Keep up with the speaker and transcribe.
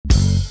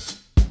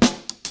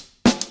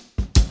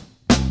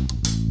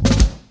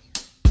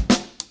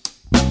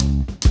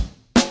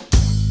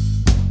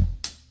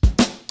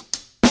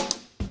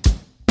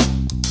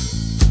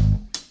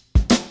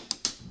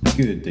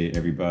Good day,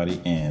 everybody,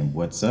 and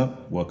what's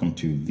up? Welcome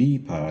to the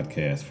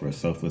podcast for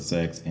Selfless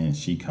Sex and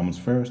She Comes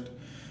First.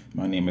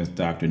 My name is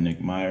Dr.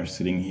 Nick Meyer,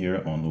 sitting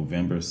here on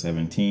November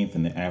 17th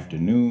in the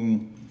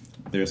afternoon.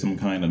 There's some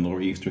kind of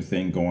nor'easter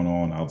thing going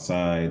on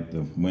outside.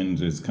 The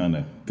wind is kind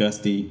of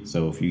gusty,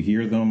 so if you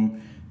hear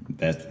them,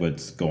 that's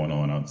what's going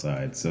on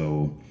outside.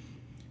 So,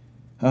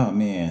 oh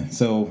man.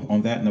 So,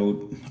 on that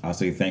note, I'll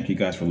say thank you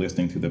guys for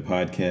listening to the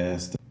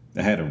podcast.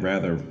 I had a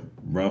rather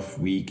rough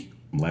week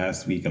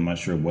last week. I'm not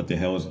sure what the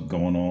hell is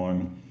going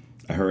on.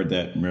 I heard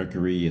that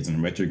Mercury is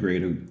in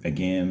retrograde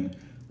again.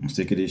 I'm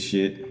sick of this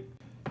shit.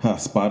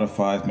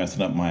 Spotify's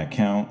messing up my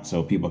account,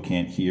 so people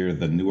can't hear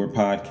the newer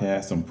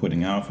podcasts I'm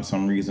putting out for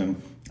some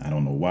reason. I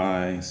don't know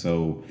why.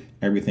 So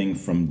everything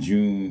from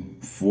June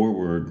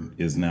forward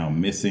is now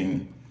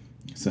missing.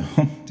 So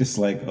I'm just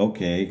like,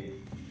 okay.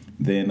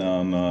 Then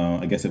on,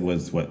 I guess it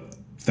was,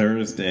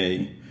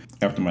 Thursday,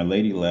 after my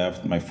lady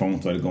left, my phone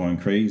started going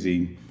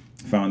crazy.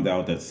 Found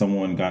out that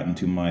someone got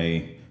into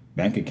my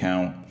bank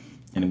account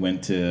and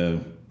went to,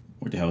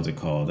 what the hell is it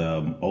called?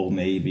 Old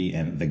Navy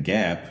and The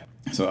Gap.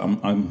 So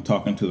I'm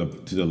talking to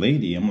the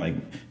lady. I'm like,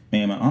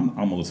 man, I'm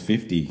almost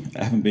 50.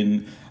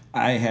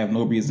 I have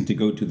no reason to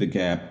go to The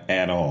Gap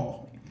at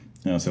all.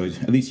 So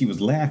at least she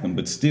was laughing,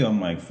 but still, I'm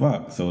like,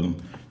 fuck. So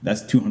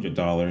that's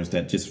 $200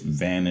 that just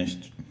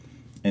vanished.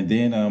 And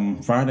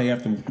then Friday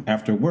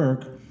after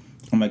work,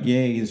 I'm like,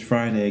 yay, it's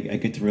Friday. I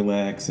get to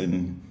relax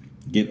and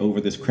get over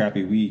this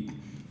crappy week.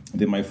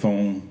 Then my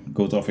phone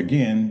goes off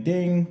again.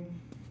 Ding.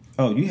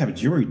 Oh, you have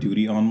jury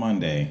duty on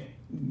Monday.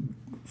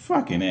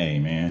 Fucking A,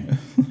 man.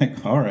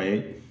 Like, all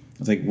right.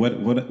 It's like,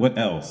 what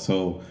else?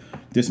 So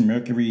this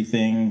Mercury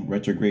thing,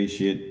 retrograde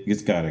shit,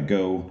 it's gotta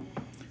go.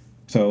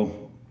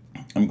 So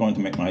I'm going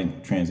to make my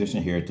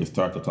transition here to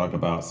start to talk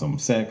about some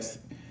sex.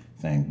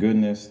 Thank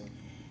goodness.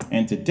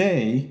 And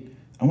today,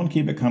 I want to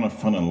keep it kind of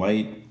fun and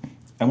light.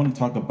 I want to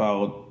talk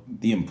about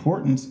the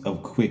importance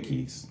of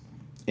quickies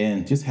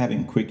and just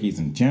having quickies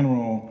in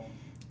general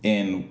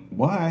and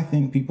why I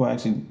think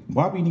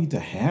why we need to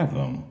have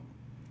them.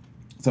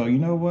 So you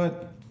know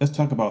what? Let's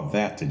talk about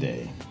that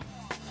today.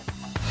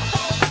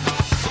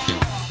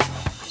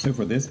 So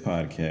for this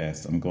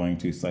podcast, I'm going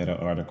to cite an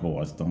article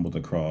I stumbled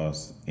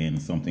across in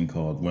something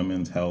called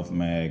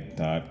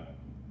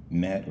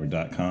womenshealthmag.net or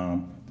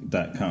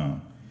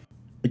 .com.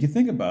 If you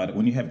think about it,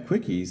 when you have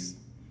quickies,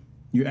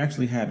 you're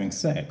actually having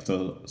sex.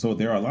 So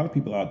there are a lot of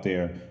people out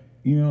there,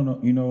 I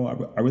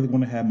really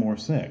want to have more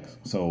sex.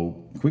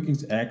 So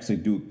quickies actually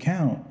do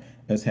count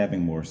as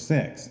having more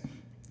sex.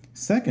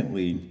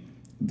 Secondly,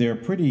 they're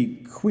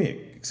pretty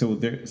quick. So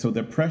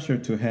the pressure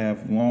to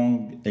have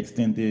long,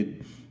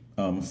 extended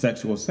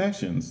sexual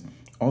sessions,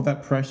 all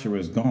that pressure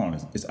is gone.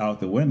 It's out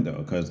the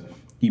window because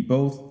you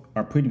both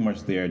are pretty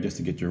much there just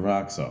to get your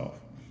rocks off.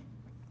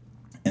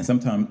 And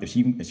sometimes if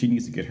she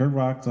needs to get her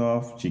rocks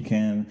off, she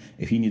can.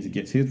 If he needs to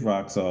get his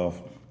rocks off,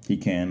 he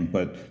can.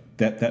 But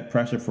that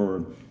pressure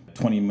for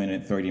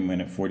 20-minute,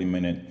 30-minute,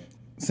 40-minute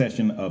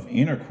session of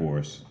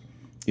intercourse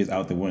is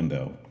out the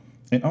window.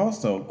 And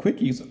also,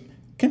 quickies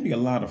can be a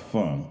lot of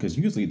fun because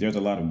usually there's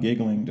a lot of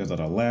giggling, there's a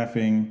lot of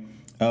laughing.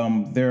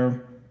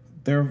 They're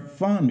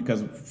fun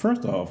because,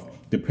 first off,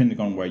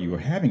 depending on where you are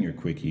having your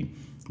quickie,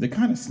 they're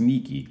kind of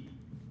sneaky.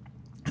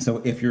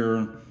 So if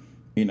you're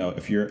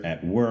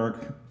at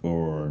work,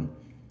 or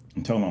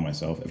I'm telling on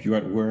myself, if you're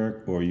at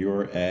work or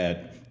you're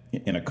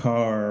in a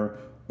car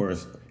or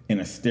in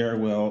a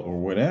stairwell or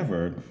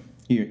whatever,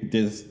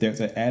 there's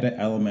an added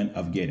element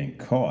of getting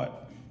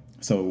caught.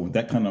 So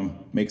that kind of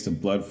makes the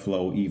blood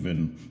flow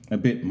even a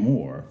bit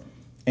more.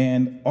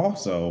 And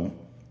also,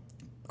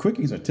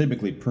 quickies are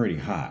typically pretty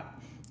hot.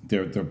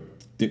 There's a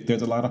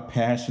lot of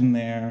passion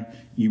there.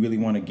 You really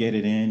want to get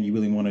it in. You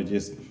really want to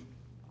just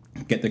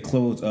get the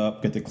clothes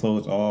up, get the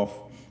clothes off,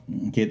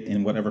 get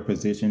in whatever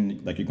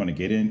position like you're going to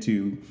get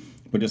into.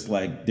 But it's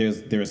like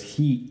there's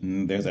heat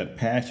and there's that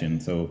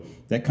passion. So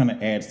that kind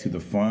of adds to the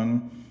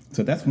fun.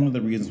 So that's one of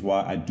the reasons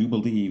why I do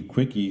believe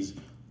quickies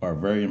are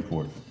very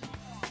important.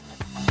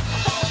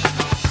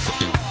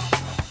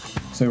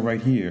 So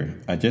right here,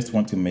 I just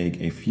want to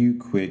make a few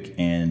quick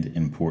and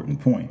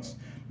important points.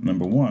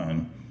 Number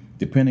one,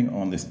 depending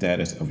on the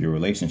status of your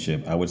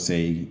relationship, I would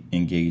say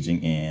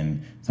engaging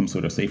in some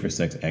sort of safer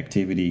sex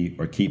activity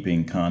or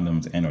keeping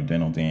condoms and or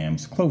dental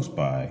dams close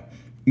by.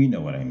 You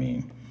know what I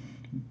mean.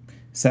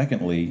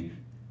 Secondly,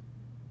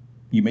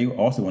 you may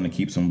also want to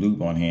keep some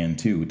lube on hand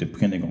too,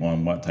 depending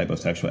on what type of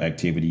sexual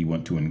activity you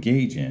want to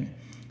engage in.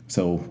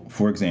 So,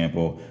 for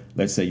example,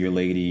 let's say your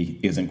lady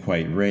isn't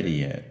quite ready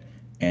yet.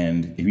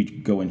 And if you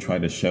go and try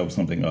to shove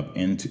something up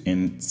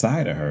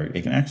inside of her,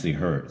 it can actually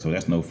hurt. So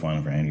that's no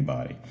fun for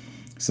anybody.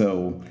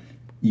 So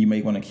you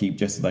may want to keep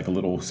just like a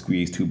little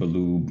squeeze tube of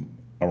lube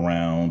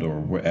around or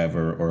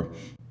wherever, or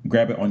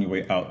grab it on your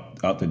way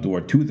out the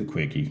door to the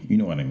quickie. You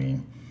know what I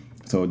mean?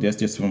 So that's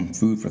just some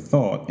food for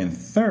thought. And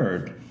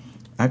third,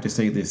 I have to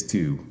say this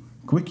too.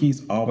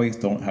 Quickies always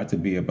don't have to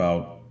be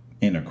about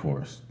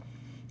intercourse.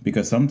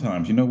 Because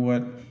sometimes, you know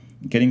what?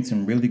 Getting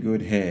some really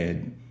good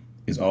head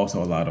is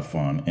also a lot of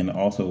fun and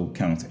also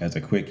counts as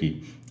a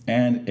quickie.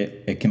 And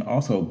it can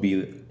also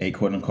be a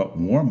quote unquote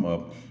warm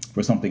up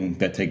for something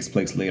that takes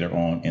place later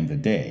on in the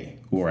day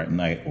or at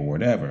night or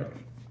whatever.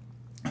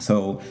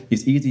 So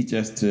it's easy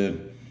just to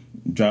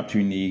drop to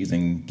your knees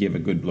and give a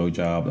good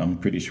blowjob. I'm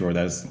pretty sure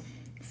that's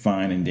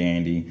fine and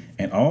dandy.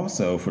 And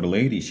also for the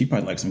lady, she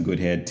probably likes some good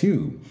head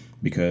too,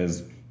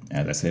 because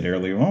as I said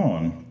earlier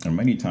on, or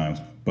many times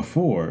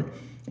before,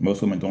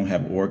 most women don't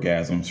have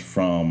orgasms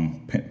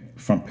from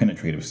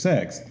penetrative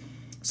sex.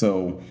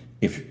 So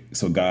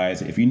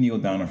guys, if you kneel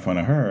down in front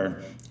of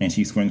her and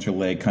she swings her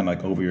leg kind of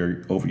like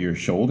over your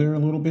shoulder a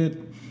little bit,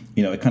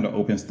 it kind of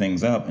opens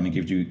things up and it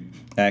gives you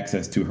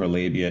access to her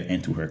labia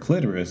and to her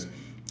clitoris,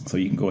 so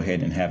you can go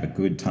ahead and have a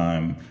good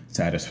time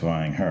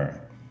satisfying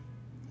her.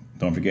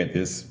 Don't forget,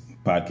 this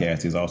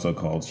podcast is also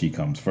called She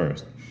Comes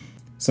First.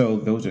 So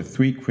those are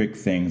 3 quick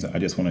things I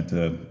just wanted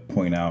to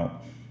point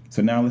out.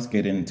 So now let's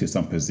get into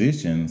some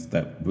positions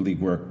that really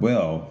work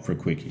well for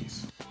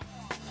quickies.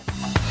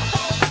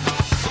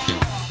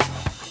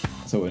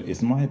 So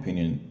it's my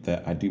opinion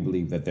that I do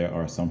believe that there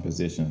are some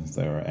positions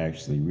that are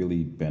actually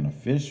really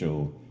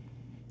beneficial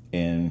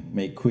and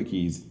make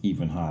quickies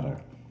even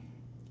hotter.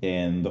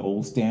 And the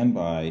old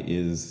standby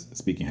is,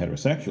 speaking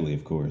heterosexually,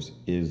 of course,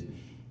 is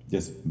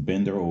just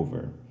bend her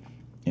over.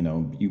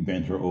 You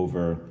bend her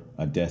over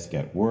a desk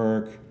at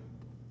work.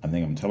 I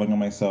think I'm telling on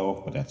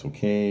myself, but that's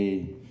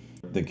okay.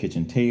 The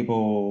kitchen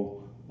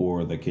table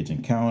or the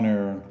kitchen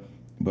counter,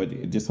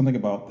 but just something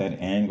about that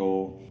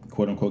angle,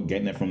 quote unquote,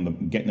 getting it from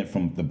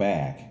the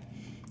back,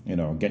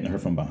 getting her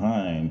from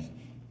behind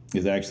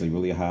is actually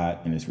really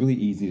hot, and it's really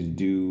easy to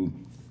do.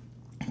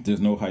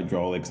 There's no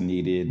hydraulics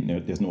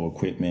needed. There's no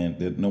equipment.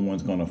 No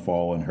one's going to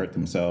fall and hurt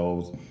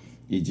themselves.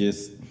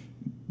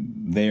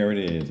 There it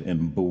is,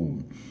 and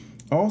boom.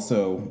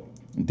 Also,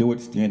 do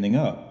it standing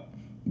up,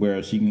 where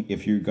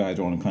if you guys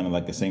are on kind of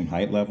like the same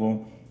height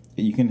level,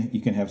 you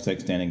can have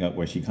sex standing up,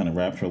 where she kind of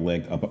wraps her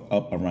leg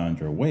up around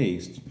your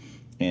waist,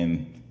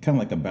 and kind of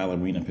like a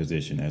ballerina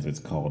position, as it's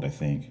called, I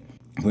think.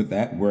 But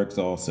that works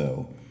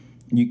also.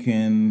 You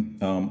can,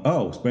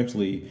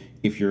 especially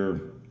if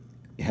you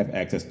have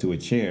access to a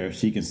chair,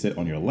 she can sit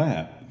on your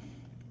lap.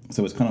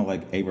 So it's kind of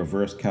like a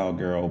reverse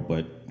cowgirl,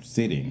 but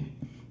sitting,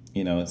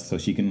 so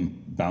she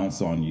can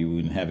bounce on you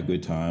and have a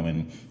good time.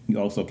 And you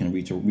also can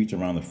reach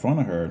around the front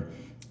of her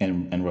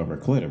and rub her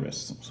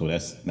clitoris. So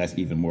that's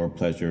even more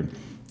pleasure.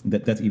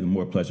 That's even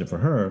more pleasure for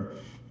her.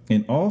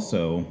 And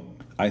also,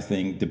 I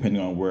think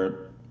depending on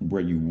where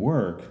you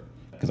work,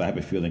 because I have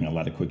a feeling a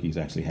lot of quickies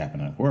actually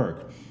happen at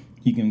work,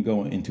 you can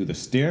go into the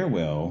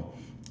stairwell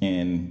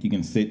and you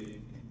can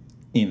sit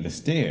in the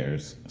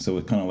stairs. So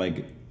it's kind of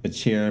like a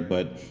chair,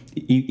 but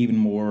even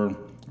more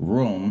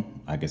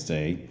room, I could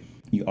say.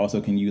 You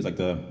also can use like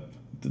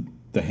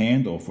the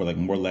handle for like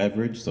more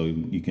leverage, so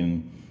you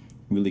can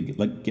really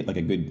get like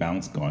a good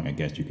bounce going, I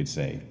guess you could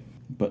say.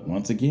 But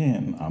once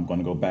again, I'm going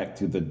to go back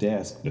to the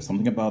desk. There's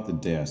something about the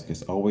desk.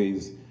 It's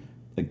always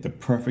like the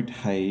perfect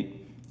height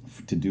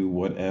to do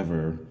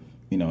whatever.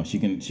 She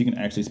can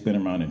actually spin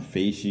around and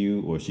face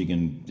you, or she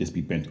can just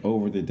be bent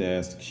over the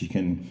desk. She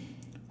can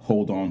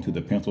hold on to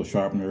the pencil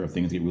sharpener if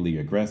things get really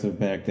aggressive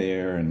back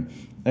there and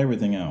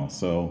everything else.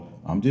 So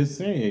I'm just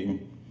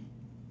saying,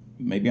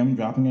 maybe I'm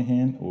dropping a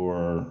hint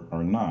or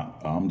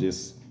not.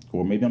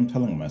 Or maybe I'm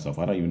telling myself.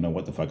 I don't even know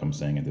what the fuck I'm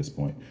saying at this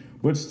point.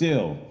 But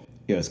still,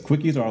 yes,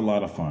 quickies are a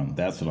lot of fun.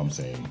 That's what I'm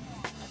saying.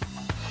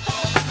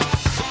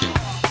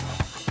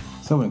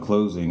 So in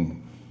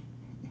closing,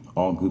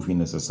 all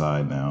goofiness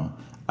aside now,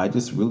 I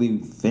just really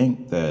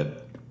think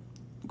that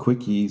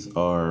quickies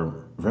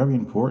are very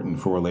important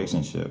for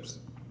relationships.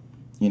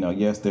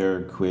 Yes,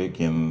 they're quick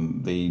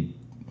and they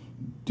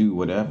do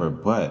whatever,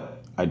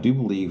 but I do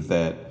believe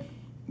that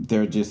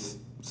they're just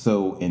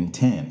so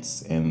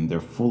intense and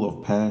they're full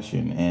of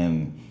passion,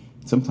 and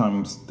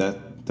sometimes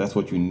that's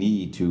what you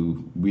need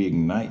to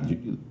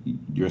reignite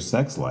your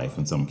sex life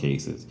in some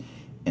cases,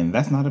 and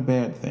that's not a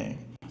bad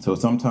thing. So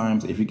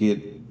sometimes if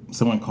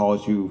someone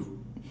calls you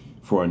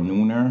for a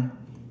nooner,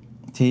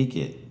 take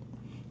it.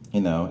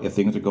 If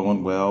things are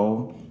going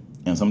well,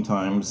 and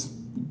sometimes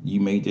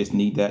you may just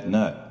need that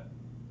nut.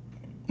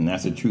 And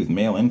that's the truth,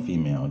 male and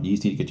female. You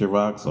just need to get your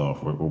rocks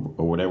off, or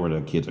whatever the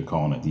kids are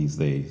calling it these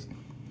days.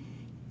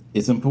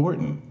 It's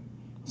important.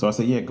 So I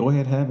say, yeah, go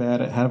ahead, have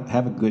at it,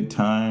 have a good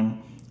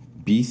time.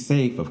 Be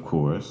safe, of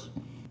course.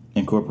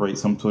 Incorporate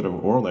some sort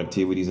of oral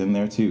activities in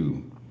there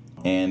too.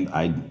 And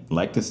I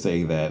like to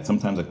say that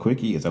sometimes a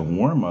quickie is a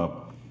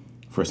warm-up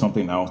for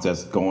something else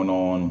that's going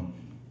on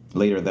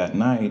later that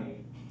night,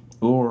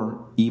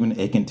 or even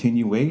a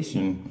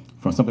continuation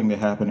from something that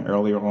happened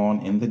earlier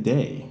on in the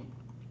day,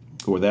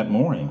 or that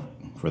morning,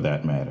 for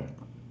that matter.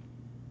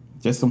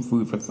 Just some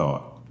food for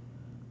thought.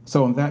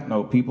 So on that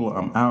note, people,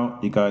 I'm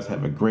out. You guys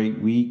have a great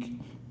week.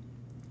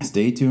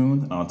 Stay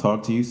tuned. I'll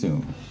talk to you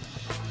soon.